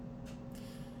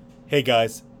Hey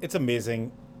guys, it's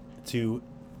amazing to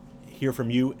hear from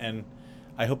you, and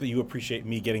I hope that you appreciate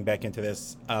me getting back into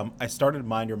this. I started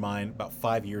Mind Your Mind about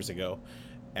 5 years ago,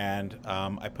 and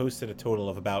I posted a total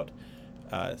of about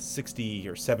 60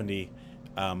 or 70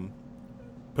 um,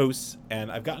 posts,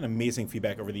 and I've gotten amazing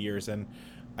feedback over the years. And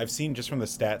I've seen just from the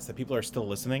stats that people are still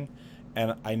listening,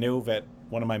 and I know that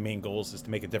one of my main goals is to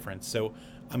make a difference. So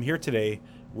I'm here today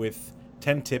with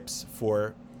 10 tips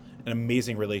for an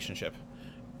amazing relationship.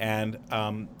 And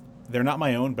they're not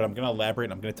my own, but I'm going to elaborate.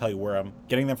 And I'm going to tell you where I'm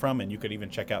getting them from, and you could even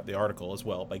check out the article as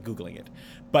well by Googling it.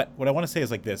 But what I want to say is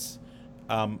like this.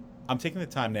 I'm taking the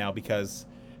time now because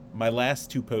my last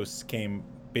two posts came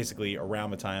basically around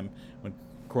the time when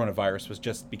coronavirus was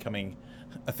just becoming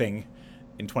a thing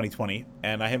in 2020,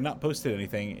 and I have not posted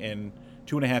anything in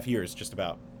 2.5 years, just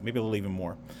about, maybe a little even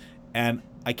more. And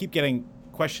I keep getting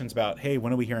questions about, hey,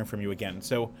 when are we hearing from you again?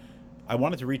 So I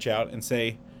wanted to reach out and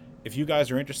say, if you guys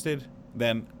are interested,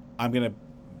 then I'm going to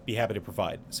be happy to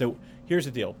provide. So here's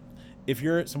the deal. If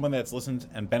you're someone that's listened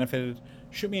and benefited,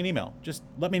 shoot me an email. Just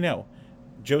let me know.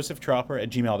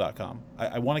 josephtropper@gmail.com.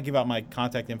 I want to give out my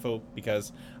contact info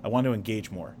because I want to engage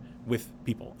more with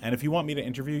people. And if you want me to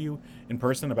interview you in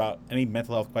person about any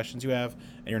mental health questions you have,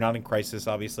 and you're not in crisis,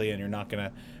 obviously, and you're not going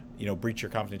to, breach your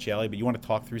confidentiality, but you want to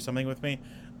talk through something with me,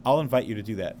 I'll invite you to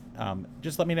do that.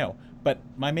 Just let me know. But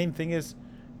my main thing is,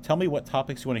 tell me what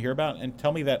topics you want to hear about, and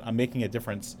tell me that I'm making a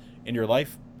difference in your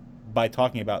life by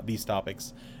talking about these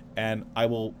topics, and I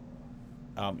will,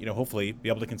 hopefully be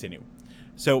able to continue.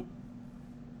 So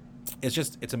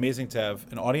it's amazing to have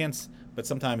an audience, but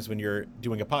sometimes when you're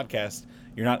doing a podcast,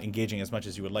 you're not engaging as much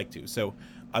as you would like to. So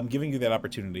I'm giving you that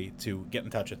opportunity to get in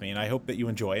touch with me, and I hope that you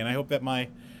enjoy, and I hope that my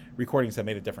recordings have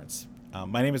made a difference.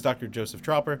 My name is Dr. Joseph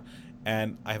Tropper,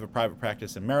 and I have a private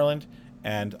practice in Maryland,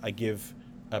 and I give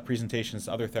presentations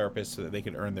to other therapists so that they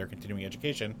can earn their continuing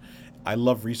education. I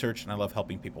love research and I love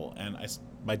helping people, and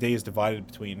my day is divided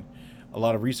between a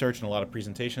lot of research and a lot of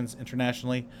presentations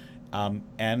internationally,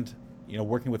 and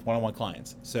working with one-on-one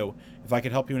clients. So if I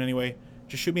could help you in any way,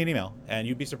 just shoot me an email, and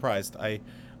you'd be surprised.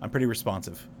 I'm pretty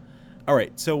responsive. All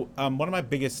right, so one of my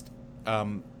biggest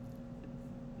pet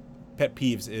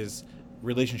peeves is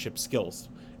relationship skills,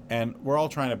 and we're all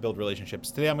trying to build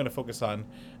relationships. Today I'm going to focus on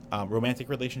romantic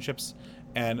relationships,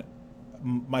 and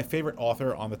my favorite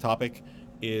author on the topic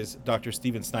is Dr.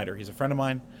 Stephen Snyder. He's a friend of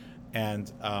mine,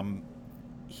 and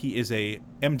he is a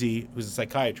MD who's a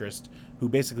psychiatrist who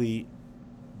basically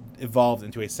evolved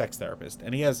into a sex therapist,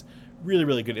 and he has really,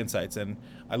 really good insights. And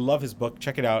I love his book.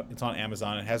 Check it out. It's on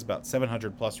Amazon. It has about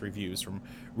 700 plus reviews from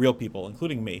real people,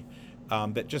 including me.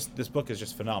 This book is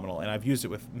just phenomenal, and I've used it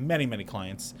with many, many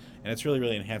clients, and it's really,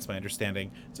 really enhanced my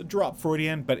understanding. It's a drop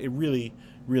Freudian, but it really,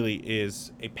 really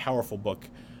is a powerful book,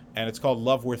 and it's called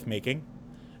Love Worth Making,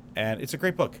 and it's a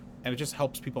great book, and it just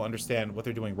helps people understand what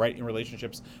they're doing right in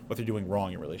relationships, what they're doing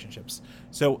wrong in relationships.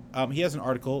 So he has an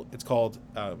article. It's called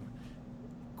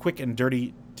Quick and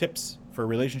Dirty Tips for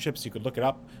Relationships. You could look it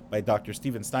up by Dr.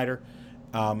 Stephen Snyder,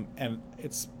 and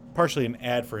it's partially an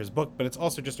ad for his book, but it's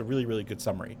also just a really, really good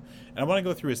summary. And I want to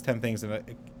go through his 10 things and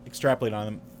extrapolate on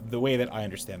them the way that I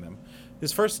understand them.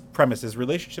 His first premise is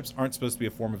relationships aren't supposed to be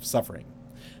a form of suffering.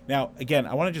 Now, again,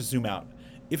 I want to just zoom out.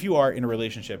 If you are in a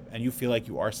relationship and you feel like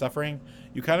you are suffering,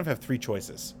 you kind of have three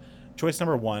choices. Choice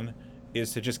number one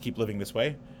is to just keep living this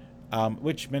way,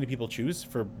 which many people choose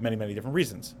for many, many different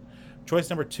reasons. Choice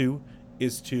number two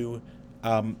is to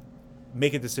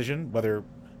make a decision, whether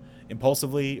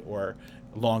impulsively or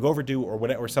long overdue or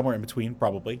whatever, or somewhere in between,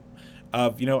 probably,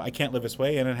 of, I can't live this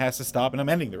way and it has to stop and I'm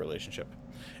ending the relationship.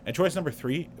 And choice number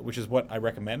three, which is what I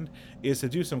recommend, is to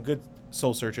do some good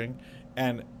soul searching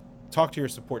and talk to your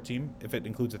support team. If it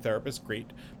includes a therapist,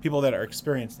 great. People that are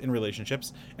experienced in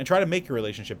relationships, and try to make your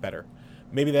relationship better.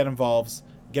 Maybe that involves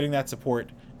getting that support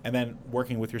and then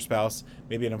working with your spouse.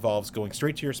 Maybe it involves going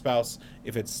straight to your spouse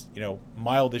if it's,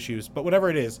 mild issues. But whatever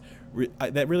it is,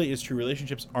 that really is true.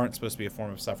 Relationships aren't supposed to be a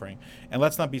form of suffering. And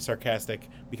let's not be sarcastic,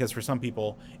 because for some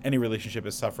people, any relationship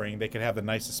is suffering. They could have the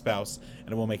nicest spouse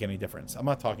and it won't make any difference. I'm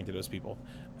not talking to those people.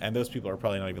 And those people are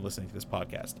probably not even listening to this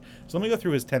podcast. So let me go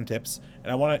through his 10 tips,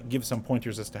 and I want to give some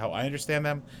pointers as to how I understand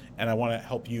them, and I want to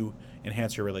help you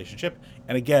enhance your relationship.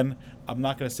 And again, I'm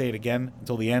not going to say it again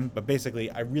until the end, but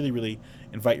basically, I really, really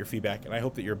invite your feedback, and I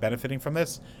hope that you're benefiting from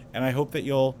this, and I hope that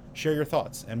you'll share your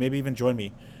thoughts and maybe even join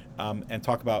me and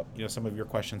talk about some of your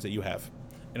questions that you have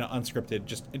in an unscripted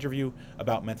just interview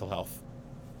about mental health.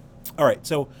 All right,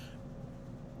 so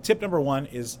tip number one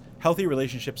is healthy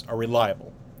relationships are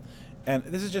reliable. And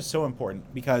this is just so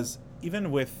important, because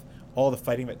even with all the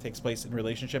fighting that takes place in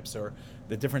relationships, or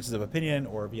the differences of opinion,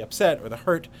 or the upset, or the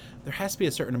hurt, there has to be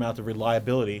a certain amount of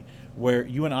reliability where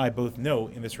you and I both know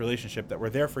in this relationship that we're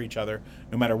there for each other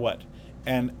no matter what.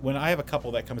 And when I have a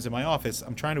couple that comes in my office,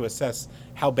 I'm trying to assess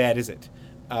how bad is it.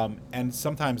 And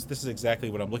sometimes this is exactly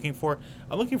what I'm looking for.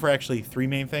 I'm looking for actually three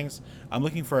main things. I'm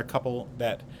looking for a couple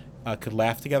that could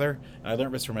laugh together. And I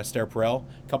learned this from Esther Perel.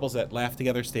 Couples that laugh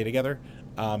together stay together.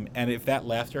 And if that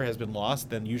laughter has been lost,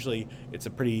 then usually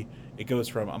it goes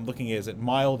from, I'm looking at, is it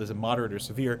mild, is it moderate, or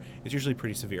severe? It's usually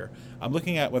pretty severe. I'm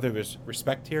looking at whether there's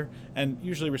respect here, and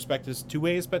usually respect is two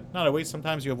ways, but not always.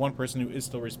 Sometimes you have one person who is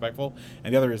still respectful,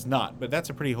 and the other is not. But that's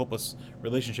a pretty hopeless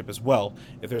relationship as well,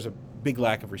 if there's a big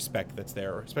lack of respect that's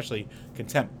there, or especially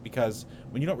contempt, because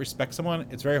when you don't respect someone,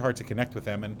 it's very hard to connect with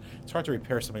them, and it's hard to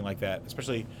repair something like that,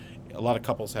 especially a lot of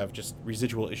couples have just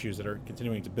residual issues that are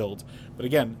continuing to build. But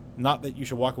again, not that you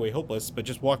should walk away hopeless, but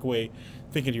just walk away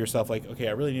thinking to yourself like, okay,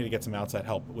 I really need to get some outside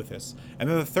help with this. And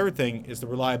then the third thing is the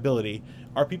reliability.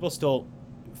 Are people still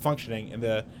functioning in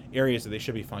the areas that they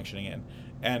should be functioning in?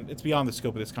 And it's beyond the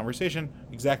scope of this conversation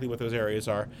exactly what those areas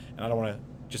are, and I don't want to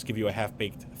just give you a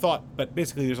half-baked thought, but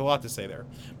basically there's a lot to say there.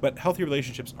 But healthy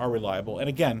relationships are reliable. And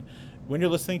again, when you're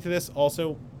listening to this,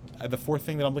 also, the fourth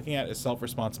thing that I'm looking at is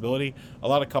self-responsibility. A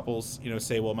lot of couples,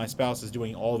 say, well, my spouse is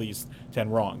doing all these 10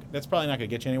 wrong. That's probably not going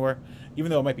to get you anywhere,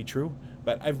 even though it might be true.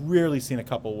 But I've rarely seen a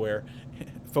couple where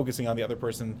focusing on the other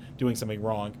person doing something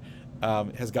wrong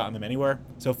has gotten them anywhere.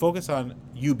 So focus on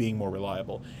you being more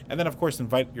reliable. And then, of course,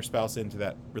 invite your spouse into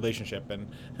that relationship and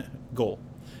goal.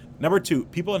 Number 2,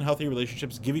 people in healthy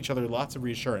relationships give each other lots of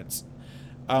reassurance.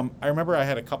 I remember I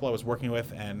had a couple I was working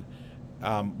with, and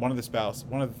one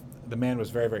of the man was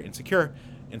very, very insecure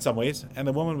in some ways, and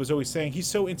the woman was always saying, he's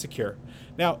so insecure.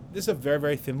 Now, this is a very,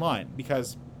 very thin line,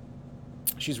 because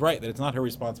she's right that it's not her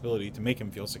responsibility to make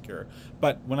him feel secure.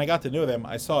 But when I got to know them,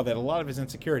 I saw that a lot of his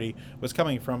insecurity was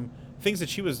coming from things that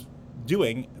she was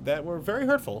doing that were very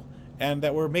hurtful and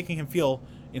that were making him feel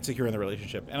insecure in the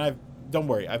relationship. And don't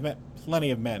worry, I've met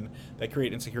plenty of men that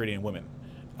create insecurity in women.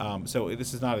 So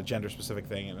this is not a gender-specific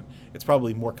thing, and it's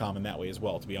probably more common that way as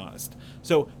well, to be honest.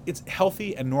 So it's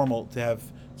healthy and normal to have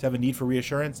a need for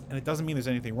reassurance, and it doesn't mean there's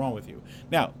anything wrong with you.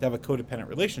 Now, to have a codependent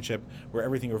relationship where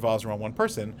everything revolves around one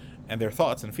person and their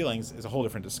thoughts and feelings is a whole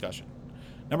different discussion.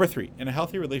 Number 3, in a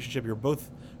healthy relationship, you're both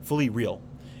fully real.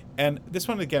 And this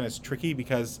one, again, is tricky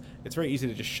because it's very easy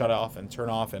to just shut off and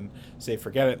turn off and say,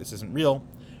 forget it, this isn't real.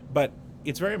 But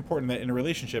it's very important that in a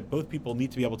relationship, both people need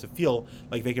to be able to feel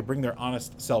like they can bring their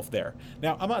honest self there.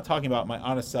 Now, I'm not talking about my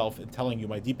honest self and telling you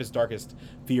my deepest, darkest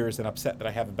fears and upset that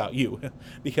I have about you,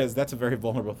 because that's a very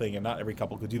vulnerable thing, and not every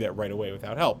couple could do that right away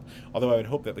without help, although I would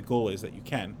hope that the goal is that you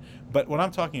can. But what I'm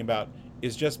talking about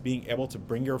is just being able to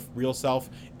bring your real self,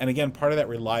 and again, part of that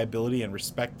reliability and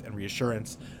respect and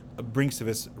reassurance brings to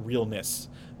this realness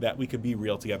that we could be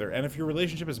real together. And if your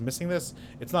relationship is missing this,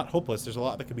 it's not hopeless. There's a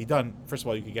lot that could be done. First of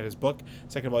all, you could get his book.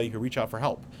 Second of all, you could reach out for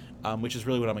help, which is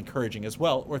really what I'm encouraging as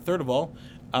well. Or third of all,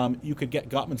 you could get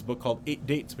Gottman's book called 8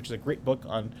 Dates, which is a great book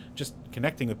on just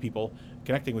connecting with people,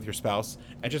 connecting with your spouse,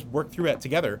 and just work through that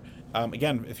together.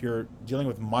 Again, if you're dealing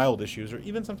with mild issues or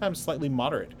even sometimes slightly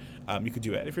moderate, you could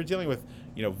do it. If you're dealing with,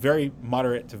 very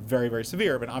moderate to very, very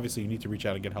severe, then obviously you need to reach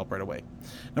out and get help right away.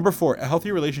 Number 4, a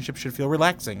healthy relationship should feel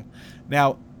relaxing.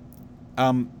 Now,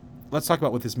 let's talk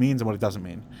about what this means and what it doesn't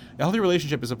mean. A healthy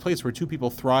relationship is a place where two people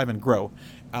thrive and grow.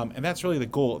 And that's really the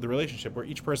goal of the relationship, where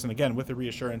each person, again, with the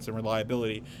reassurance and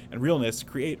reliability and realness,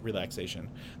 create relaxation.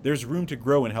 There's room to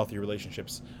grow in healthy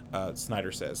relationships,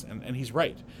 Snyder says, and he's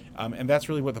right. And that's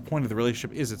really what the point of the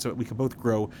relationship is. It's so that we can both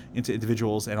grow into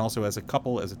individuals and also as a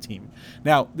couple, as a team.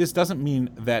 Now, this doesn't mean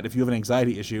that if you have an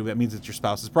anxiety issue, that means it's your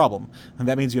spouse's problem. And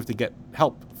that means you have to get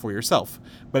help for yourself.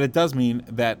 But it does mean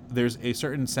that there's a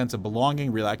certain sense of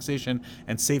belonging, relaxation,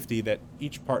 and safety that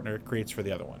each partner creates for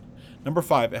the other one. Number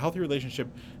 5, a healthy relationship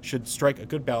should strike a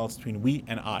good balance between we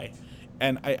and I.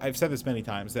 And I've said this many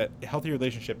times, that healthy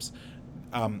relationships,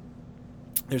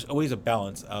 there's always a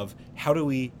balance of how do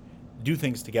we do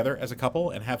things together as a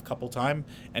couple and have couple time,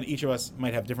 and each of us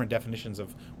might have different definitions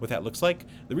of what that looks like.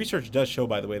 The research does show,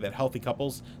 by the way, that healthy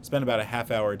couples spend about a half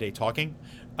hour a day talking,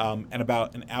 and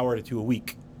about an hour to 2 a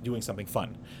week doing something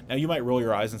fun. Now, you might roll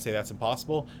your eyes and say that's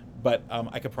impossible, but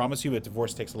I can promise you that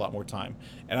divorce takes a lot more time.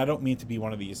 And I don't mean to be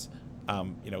one of these,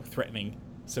 threatening,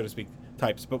 so to speak,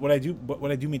 types. But what I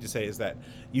do mean to say is that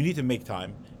you need to make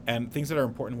time, and things that are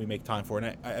important we make time for.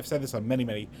 And I've said this on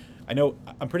many, I know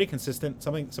I'm pretty consistent.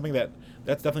 Something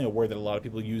that's definitely a word that a lot of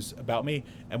people use about me.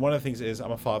 And one of the things is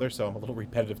I'm a father, so I'm a little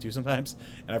repetitive too sometimes.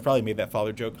 And I've probably made that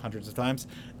father joke hundreds of times.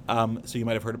 So you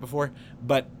might have heard it before.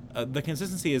 But the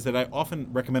consistency is that I often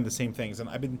recommend the same things. And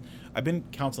I've been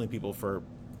counseling people for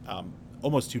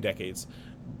almost 2 decades,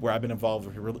 where I've been involved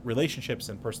with relationships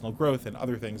and personal growth and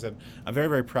other things. And I'm very,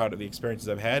 very proud of the experiences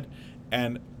I've had.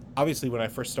 And obviously, when I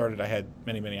first started, I had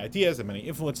many, many ideas and many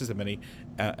influences and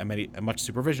much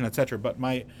supervision, etc. But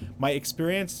my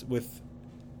experience with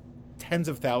tens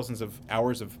of thousands of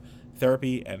hours of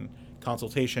therapy and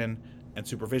consultation and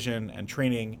supervision and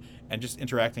training and just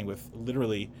interacting with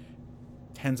literally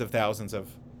tens of thousands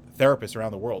of therapists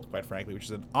around the world, quite frankly, which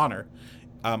is an honor.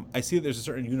 I see that there's a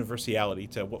certain universality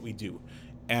to what we do,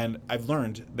 and I've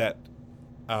learned that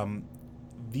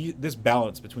this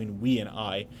balance between we and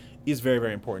I is very,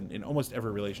 very important in almost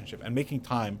every relationship, and making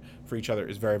time for each other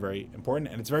is very, very important,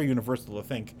 and it's very universal to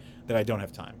think that I don't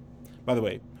have time. By the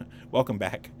way, welcome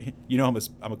back. You know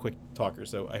I'm a quick talker,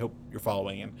 so I hope you're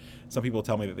following. And some people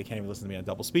tell me that they can't even listen to me on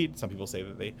double speed. Some people say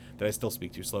that I still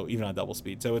speak too slow, even on double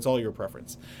speed. So it's all your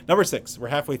preference. Number 6, we're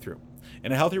halfway through.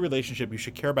 In a healthy relationship, you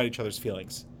should care about each other's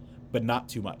feelings, but not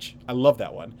too much. I love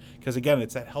that one because, again,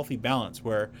 it's that healthy balance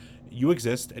where you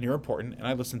exist and you're important, and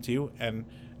I listen to you, and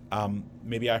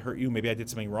maybe I hurt you, maybe I did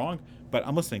something wrong, but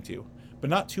I'm listening to you. But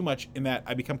not too much in that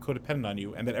I become codependent on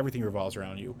you and that everything revolves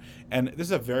around you. And this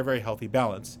is a very, very healthy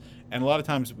balance. And a lot of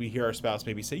times we hear our spouse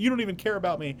maybe say, "You don't even care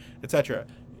about me," etc.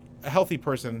 A healthy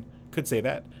person could say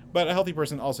that, but a healthy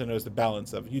person also knows the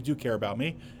balance of, you do care about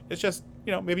me. It's just,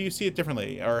 maybe you see it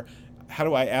differently, or how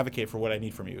do I advocate for what I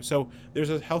need from you? So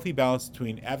there's a healthy balance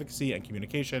between advocacy and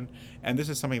communication, and this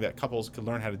is something that couples could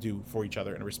learn how to do for each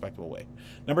other in a respectable way.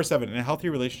 Number 7, in a healthy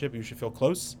relationship, you should feel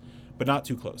close, but not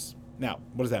too close. Now,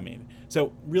 what does that mean?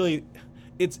 So really,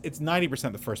 it's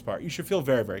 90% the first part. You should feel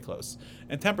very, very close,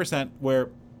 and 10%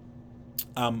 where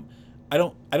I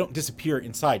don't disappear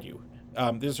inside you.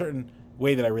 There's a certain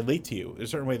way that I relate to you. There's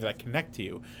a certain way that I connect to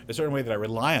you. There's a certain way that I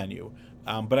rely on you.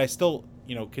 But I still,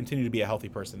 continue to be a healthy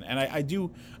person. And I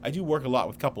do work a lot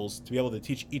with couples to be able to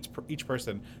teach each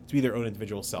person to be their own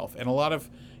individual self. And a lot of,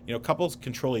 couples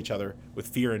control each other with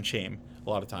fear and shame a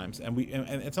lot of times.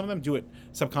 And some of them do it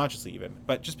subconsciously even.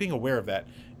 But just being aware of that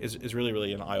is really,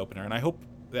 really an eye opener. And I hope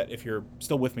that if you're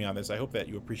still with me on this, I hope that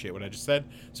you appreciate what I just said,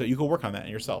 so you can work on that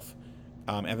in yourself.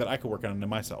 And that I could work on it in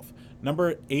myself.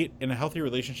 Number 8, in a healthy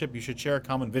relationship, you should share a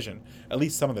common vision, at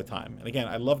least some of the time. And again,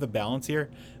 I love the balance here,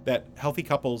 that healthy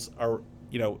couples are,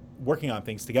 working on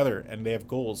things together, and they have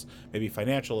goals, maybe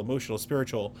financial, emotional,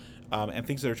 spiritual, and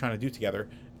things that they're trying to do together.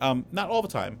 Not all the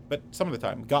time, but some of the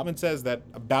time. Gottman says that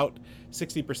about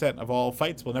 60% of all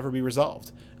fights will never be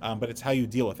resolved, but it's how you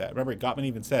deal with that. Remember, Gottman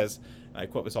even says, I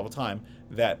quote this all the time,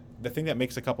 that the thing that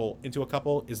makes a couple into a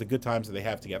couple is the good times that they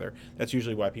have together. That's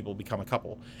usually why people become a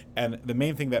couple. And the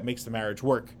main thing that makes the marriage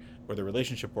work, or the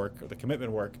relationship work, or the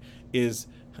commitment work, is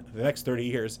the next 30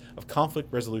 years of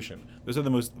conflict resolution. Those are the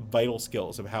most vital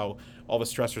skills of how all the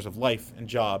stressors of life and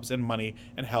jobs and money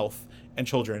and health and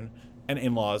children and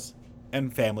in-laws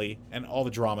and family and all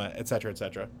the drama, etc.,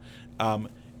 etc. And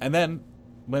then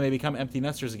when they become empty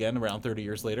nesters again around 30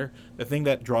 years later, the thing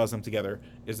that draws them together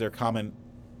is their common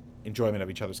enjoyment of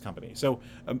each other's company. So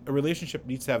a relationship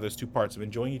needs to have those two parts of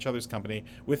enjoying each other's company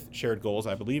with shared goals,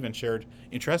 I believe, and shared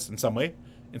interests in some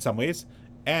ways,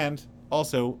 and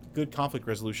also good conflict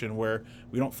resolution where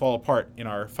we don't fall apart in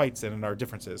our fights and in our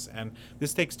differences. And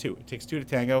this takes two. It takes two to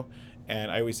tango,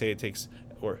 and I always say it takes,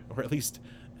 or at least,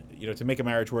 to make a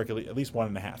marriage work, at least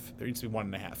 1.5. There needs to be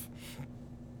 1.5.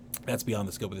 That's beyond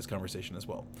the scope of this conversation as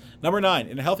well. Number 9,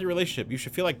 in a healthy relationship, you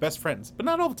should feel like best friends, but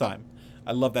not all the time.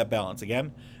 I love that balance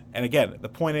again. And again, the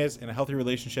point is, in a healthy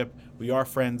relationship, we are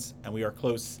friends and we are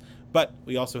close, but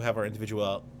we also have our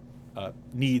individual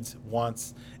needs,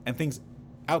 wants, and things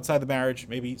outside the marriage,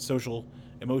 maybe social,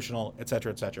 emotional,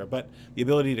 etc., etc. But the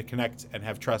ability to connect and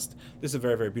have trust, this is a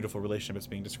very, very beautiful relationship that's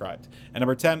being described. And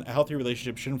number 10, a healthy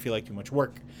relationship shouldn't feel like too much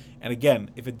work. And again,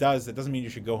 if it does, that doesn't mean you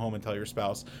should go home and tell your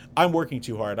spouse, I'm working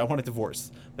too hard, I want a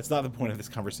divorce. That's not the point of this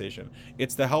conversation.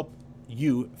 It's to help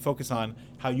you focus on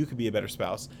how you could be a better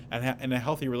spouse. And in a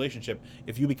healthy relationship,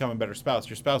 if you become a better spouse,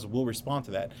 your spouse will respond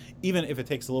to that, even if it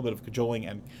takes a little bit of cajoling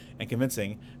and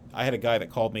convincing. I had a guy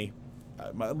that called me.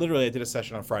 Literally, I did a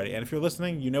session on Friday, and if you're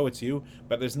listening, you know it's you,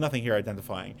 but there's nothing here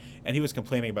identifying. And he was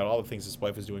complaining about all the things his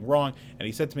wife was doing wrong, and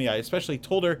he said to me, I especially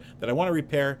told her that I want to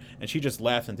repair, and she just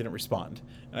laughed and didn't respond.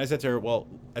 And I said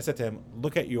to him,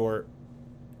 look at your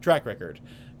track record.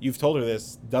 You've told her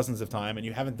this dozens of times, and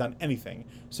you haven't done anything.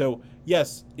 So,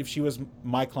 yes, if she was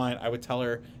my client, I would tell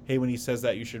her, hey, when he says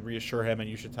that, you should reassure him, and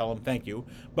you should tell him thank you.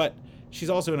 But she's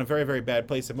also in a very, very bad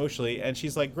place emotionally, and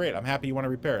she's like, great, I'm happy you want to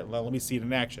repair it. Let me see it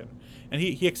in action. And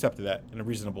he accepted that in a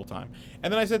reasonable time.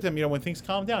 And then I said to him, when things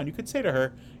calm down, you could say to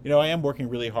her, I am working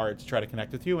really hard to try to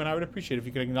connect with you, and I would appreciate if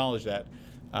you could acknowledge that.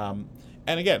 And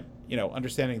again,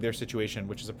 understanding their situation,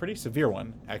 which is a pretty severe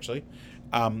one, actually,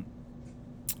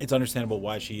 it's understandable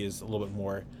why she is a little bit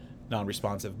more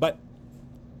non-responsive. But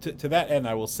to that end,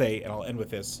 I will say, and I'll end with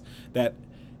this, that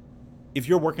if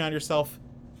you're working on yourself,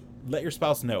 let your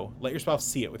spouse know. Let your spouse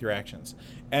see it with your actions.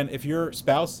 And if your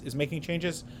spouse is making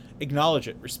changes, acknowledge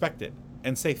it, respect it,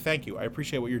 and say thank you. I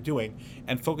appreciate what you're doing,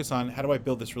 and focus on how do I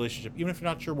build this relationship. Even if you're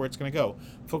not sure where it's going to go,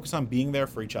 focus on being there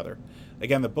for each other.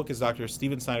 Again, the book is Dr.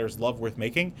 Stephen Snyder's Love Worth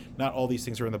Making. Not all these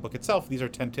things are in the book itself. These are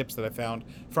 10 tips that I found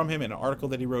from him in an article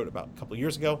that he wrote about a couple of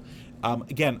years ago.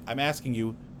 Again, I'm asking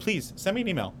you, please send me an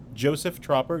email, Joseph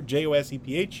Tropper,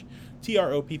 JOSEPH,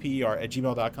 TROPPER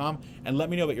 @gmail.com, and let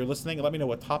me know that you're listening, and let me know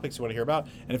what topics you want to hear about,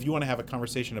 and if you want to have a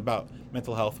conversation about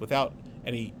mental health without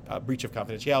any breach of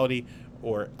confidentiality,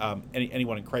 or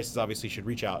anyone in crisis obviously should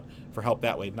reach out for help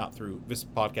that way, not through, this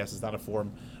podcast is not a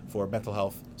forum for mental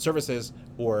health services,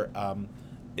 or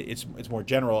it's more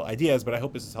general ideas, but I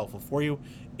hope this is helpful for you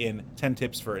in 10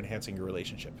 tips for enhancing your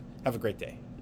relationship. Have a great day.